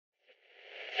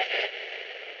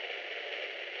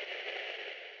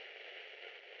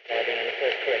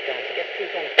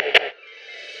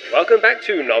Welcome back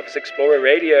to Novice Explorer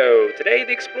Radio. Today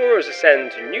the explorers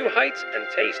ascend to new heights and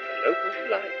taste local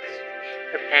delights.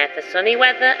 Prepare for sunny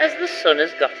weather as the sun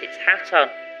has got its hat on,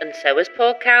 and so has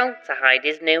poor Cal to hide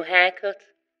his new haircut.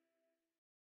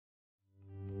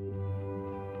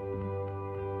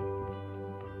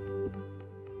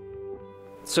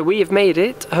 So we have made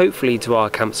it, hopefully, to our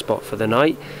camp spot for the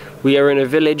night. We are in a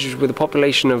village with a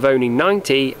population of only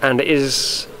 90, and it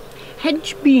is...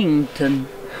 Hegebeintum.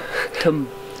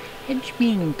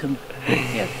 Hegebeintum.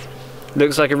 Yes.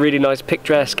 Looks like a really nice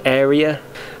picturesque area,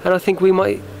 and I think we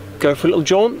might go for a little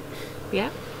jaunt.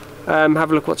 Yeah. Have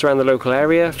a look what's around the local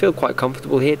area. I feel quite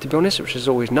comfortable here, to be honest, which is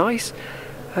always nice.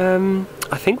 I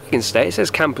think we can stay. It says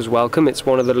campers welcome. It's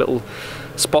one of the little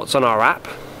spots on our app.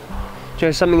 You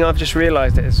know, something I've just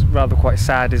realised that is rather quite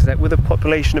sad is that with a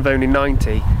population of only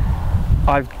 90,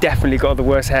 I've definitely got the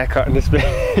worst haircut in this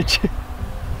village.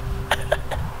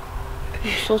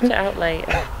 We'll sort it out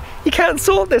later. You can't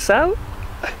sort this out.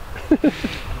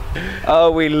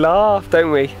 Oh, we laugh, don't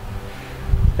we?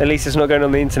 At least it's not going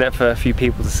on the internet for a few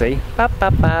people to see. Ba, ba,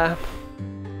 ba.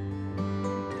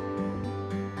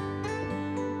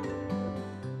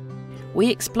 We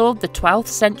explored the 12th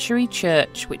century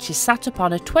church, which is sat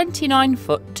upon a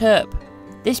 29-foot turp.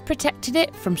 This protected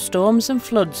it from storms and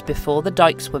floods before the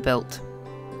dikes were built.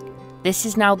 This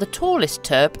is now the tallest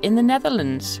turp in the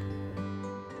Netherlands.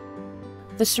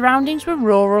 The surroundings were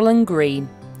rural and green,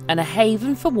 and a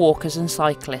haven for walkers and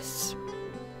cyclists.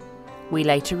 We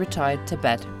later retired to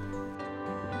bed.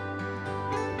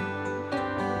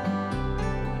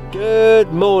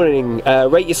 Good morning.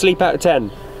 Rate your sleep out of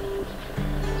 10.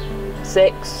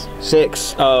 6.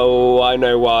 6. Oh, I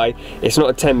know why. It's not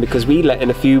a 10 because we let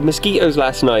in a few mosquitoes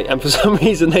last night, and for some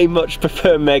reason they much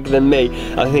prefer Meg than me.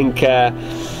 I think.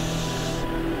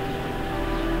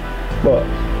 What?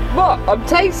 I'm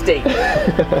tasty.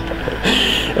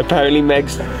 Apparently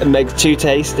Meg's too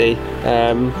tasty.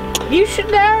 You should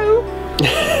know.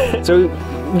 So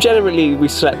generally we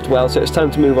slept well, so it's time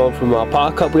to move on from our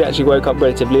park up. We actually woke up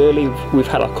relatively early. We've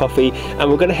had our coffee, and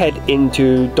we're going to head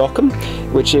into Dokkum,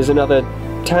 which is another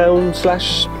town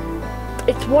slash...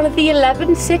 It's one of the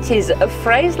 11 cities of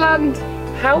Friesland.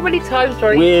 How many times do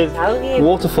I need to tell you? With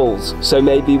waterfalls, so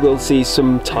maybe we'll see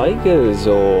some tigers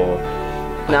or...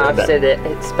 No, I've said it.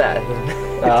 It's better.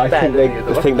 I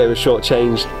think they were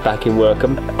shortchanged back in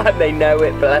Workham. And they know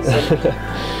it, bless them.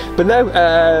 But no,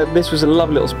 this was a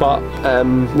lovely little spot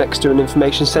next to an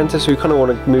information centre, so we kind of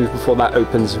want to move before that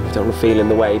opens. We don't want to feel in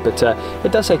the way, but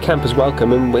it does say campers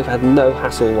welcome, and we've had no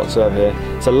hassle whatsoever here.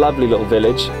 It's a lovely little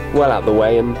village, well out the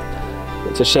way, and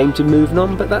it's a shame to be moving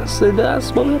on, but that's what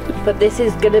we have to do. But this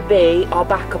is going to be our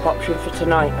backup option for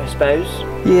tonight, I suppose.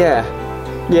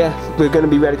 Yeah, we're going to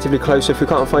be relatively close. So if we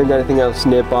can't find anything else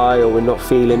nearby, or we're not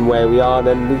feeling where we are,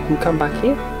 then we can come back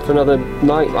here for another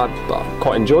night. I've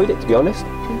quite enjoyed it, to be honest.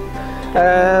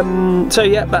 So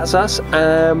yeah, that's us.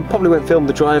 Probably won't film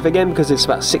the drive again because it's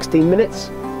about 16 minutes.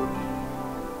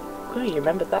 Oh, you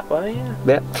remembered that well, yeah.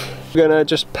 Yeah. We're going to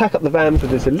just pack up the van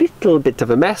because it's a little bit of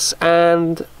a mess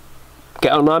and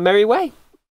get on our merry way.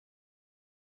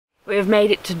 We have made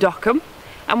it to Dokkum,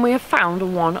 and we have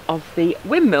found one of the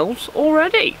windmills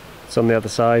already. It's on the other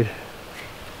side.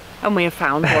 And we have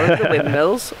found one of the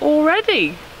windmills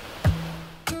already.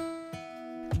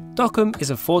 Dokkum is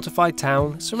a fortified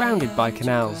town surrounded by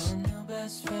canals.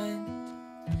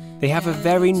 They have a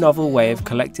very novel way of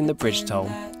collecting the bridge toll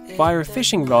via a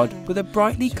fishing rod with a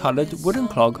brightly coloured wooden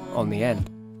clog on the end.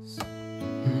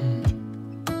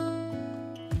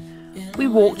 We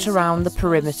walked around the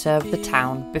perimeter of the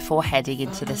town before heading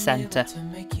into the centre.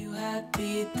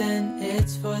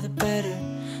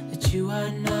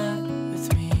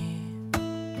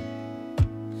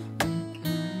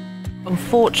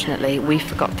 Unfortunately, we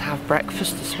forgot to have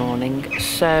breakfast this morning,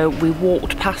 so we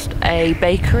walked past a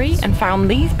bakery and found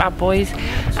these bad boys,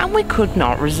 and we could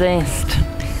not resist.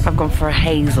 I've gone for a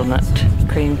hazelnut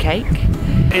cream cake.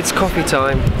 It's coffee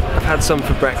time. I've had some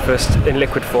for breakfast in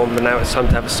liquid form, but now it's time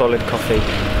to have a solid coffee,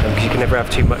 because you can never have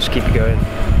too much to keep you going.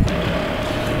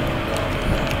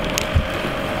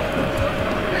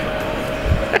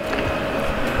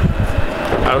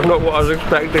 That's not what I was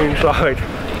expecting inside.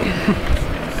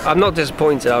 I'm not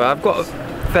disappointed. I've got a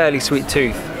fairly sweet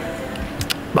tooth,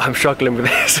 but I'm struggling with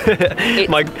this.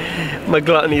 my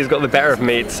gluttony has got the better of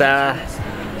me. It's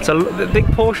a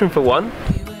big portion for one.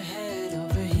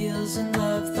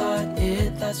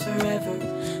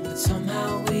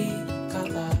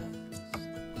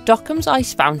 Dokkum's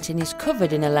ice fountain is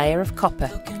covered in a layer of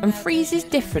copper and freezes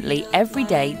differently every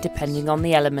day depending on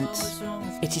the elements.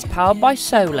 It is powered by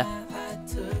solar.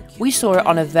 We saw it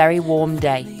on a very warm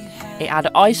day. It had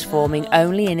ice forming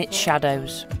only in its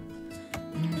shadows.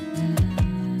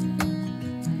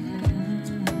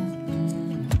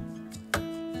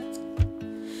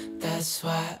 That's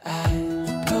why I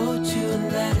wrote you a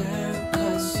letter,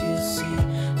 'cause you see,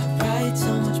 I write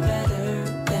so much better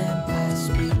than I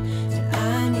speak. And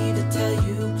I need to tell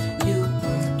you, you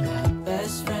were my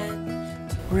best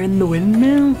friend. We're in the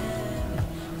windmill.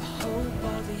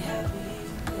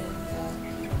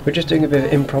 We're just doing a bit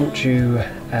of impromptu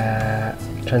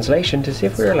translation to see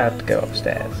if we're allowed to go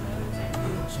upstairs.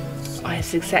 I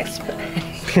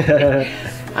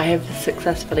have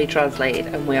successfully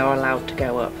translated, and we are allowed to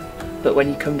go up. But when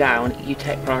you come down, you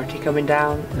take priority coming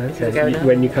down. Okay.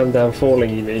 When you come down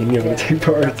falling, you mean you're going to take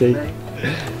priority.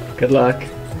 Good luck.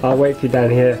 I'll wait for you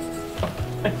down here.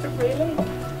 Really?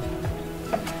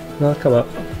 I'll come up.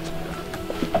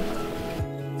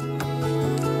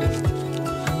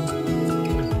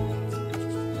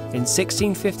 In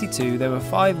 1652 there were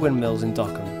 5 windmills in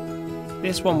Dokkum.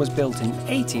 This one was built in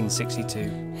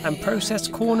 1862 and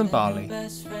processed corn and barley.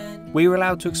 We were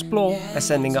allowed to explore,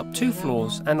 ascending up 2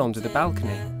 floors and onto the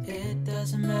balcony. It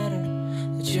doesn't matter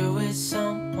that you're with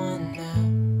someone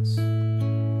else.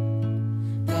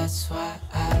 That's why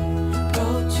I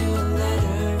wrote you a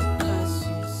letter, 'cause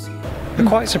you see. But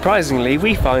quite surprisingly,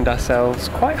 we find ourselves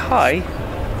quite high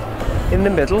in the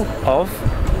middle of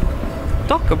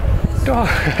Dokkum. Oh,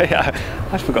 yeah,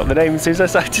 I forgot the name as soon as I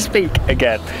started to speak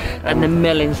again. And the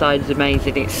mill inside is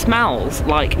amazing. It smells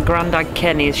like Grandad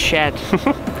Kenny's shed.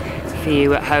 For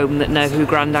you at home that know who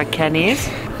Grandad Kenny is.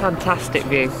 Fantastic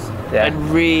view. Yeah. And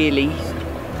really,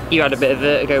 you had a bit of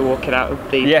vertigo walking out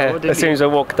of the door, didn't as soon you? as I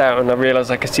walked out and I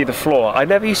realised I could see the floor. I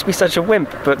never used to be such a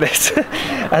wimp, but this,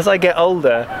 as I get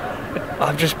older,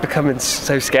 I'm just becoming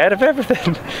so scared of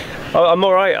everything. I'm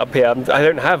alright up here. I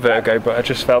don't have vertigo, but I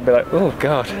just felt a bit like, oh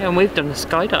god. Yeah, and we've done a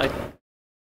skydive.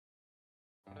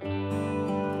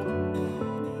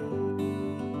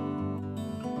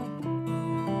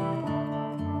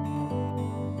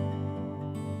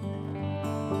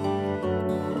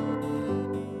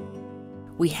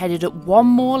 We headed up one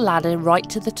more ladder right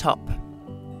to the top.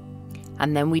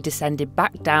 And then we descended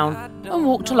back down and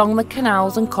walked along the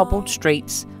canals and cobbled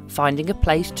streets, finding a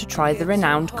place to try the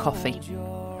renowned coffee.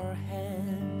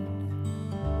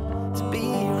 To be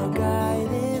your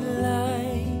guiding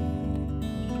light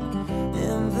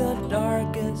in the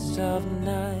darkest of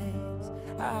nights.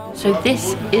 So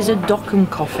this is a Dokkum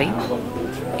coffee.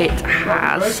 It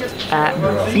has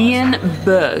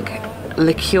Windmill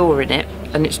liqueur in it,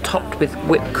 and it's topped with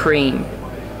whipped cream.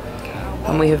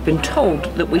 And we have been told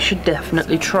that we should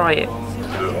definitely try it.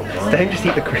 Don't just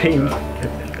eat the cream.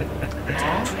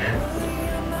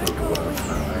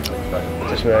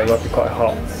 Just know it might be quite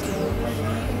hot.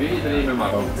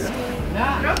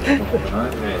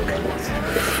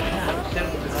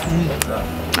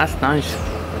 That's nice.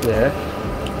 Yeah.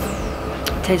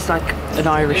 It tastes like an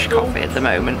Irish coffee at the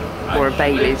moment, or a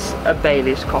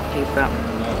Bailey's coffee, but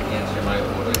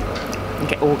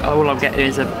all I'm getting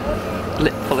is a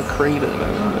lip full of cream at the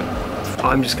moment.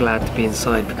 I'm just glad to be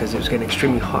inside because it was getting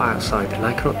extremely hot outside and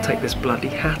I cannot take this bloody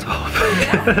hat off.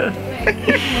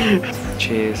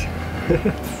 Cheers.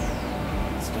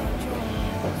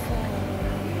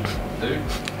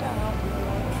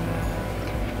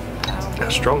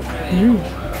 That's strong.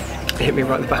 It hit me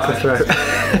right in the back of the throat.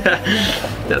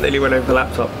 That nearly went over the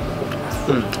laptop.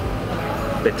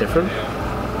 Bit different.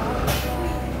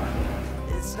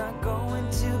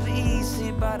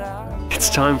 It's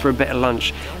time for a bit of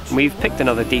lunch. We've picked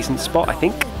another decent spot, I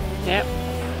think. Yep.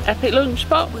 Epic lunch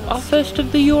spot, our first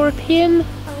of the European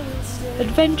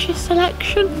adventure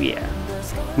selection. Yeah.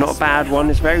 Not a bad one,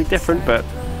 it's very different, but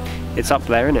it's up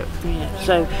there, isn't it? Yeah.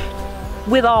 So,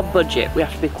 with our budget, we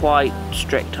have to be quite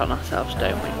strict on ourselves,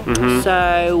 don't we?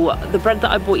 So, the bread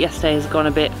that I bought yesterday has gone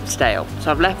a bit stale. So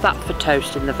I've left that for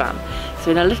toast in the van. So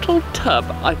in a little tub,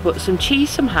 I put some cheese,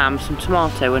 some ham, some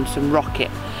tomato and some rocket.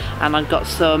 And I've got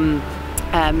some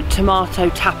tomato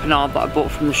tapenade that I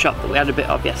bought from the shop that we had a bit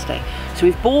of yesterday. So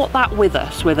we've bought that with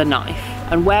us with a knife,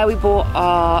 and where we bought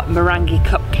our meringue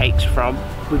cupcakes from,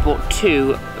 we bought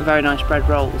 2 very nice bread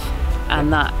rolls,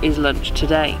 and that is lunch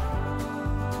today.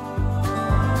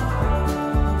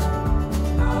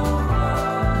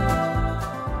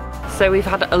 So we've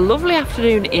had a lovely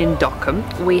afternoon in Dokkum.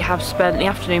 We have spent the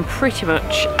afternoon pretty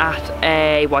much at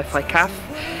a Wi-Fi cafe,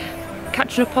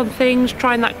 catching up on things,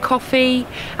 trying that coffee,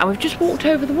 and we've just walked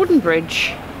over the wooden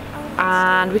bridge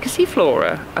and we can see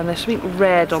Flora, and there's something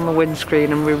red on the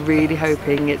windscreen, and we're really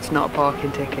hoping it's not a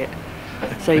parking ticket.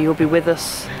 So you'll be with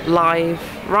us live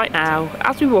right now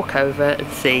as we walk over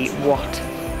and see what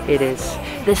It is.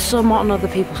 There's some on other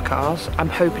people's cars. I'm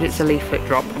hoping it's a leaflet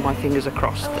drop and my fingers are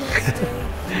crossed.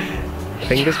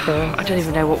 Fingers crossed. I don't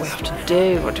even know what we have to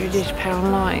do. What do we do to pay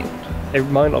online? It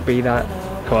might not be that.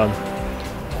 Come on.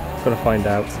 Gotta find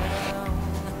out.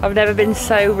 I've never been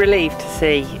so relieved to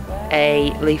see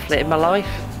a leaflet in my life.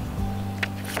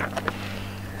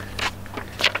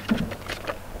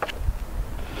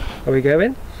 Are we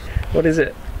going? What is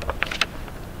it?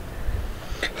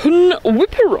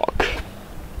 Whipper-rock.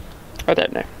 I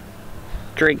don't know.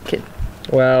 Drinking.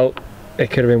 Well, it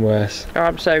could have been worse.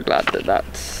 I'm so glad that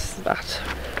that's that.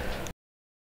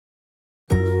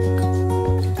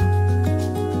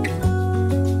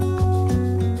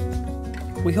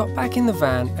 We got back in the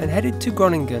van and headed to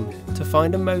Groningen to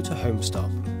find a motorhome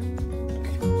stop.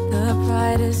 The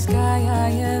brightest sky I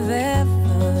have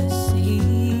ever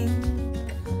seen.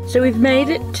 So we've made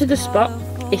it to the spot.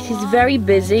 It is very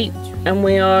busy and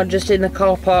we are just in the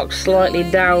car park slightly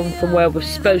down from where we're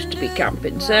supposed to be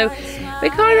camping. So we're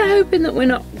kind of hoping that we're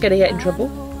not going to get in trouble.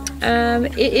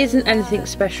 It isn't anything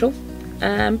special,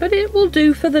 but it will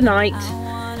do for the night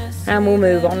and we'll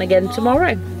move on again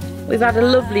tomorrow. We've had a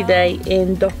lovely day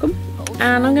in Dokkum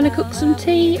and I'm going to cook some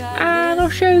tea and I'll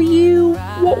show you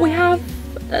what we have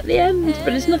at the end,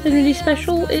 but it's nothing really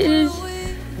special. It is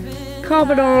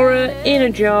carbonara in a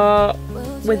jar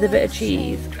with a bit of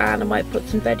cheese and I might put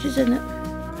some veggies in it.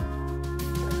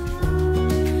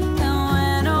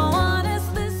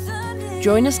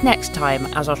 Join us next time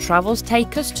as our travels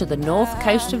take us to the north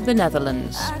coast of the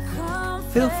Netherlands.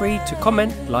 Feel free to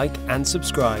comment, like and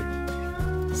subscribe.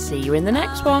 See you in the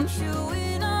next one.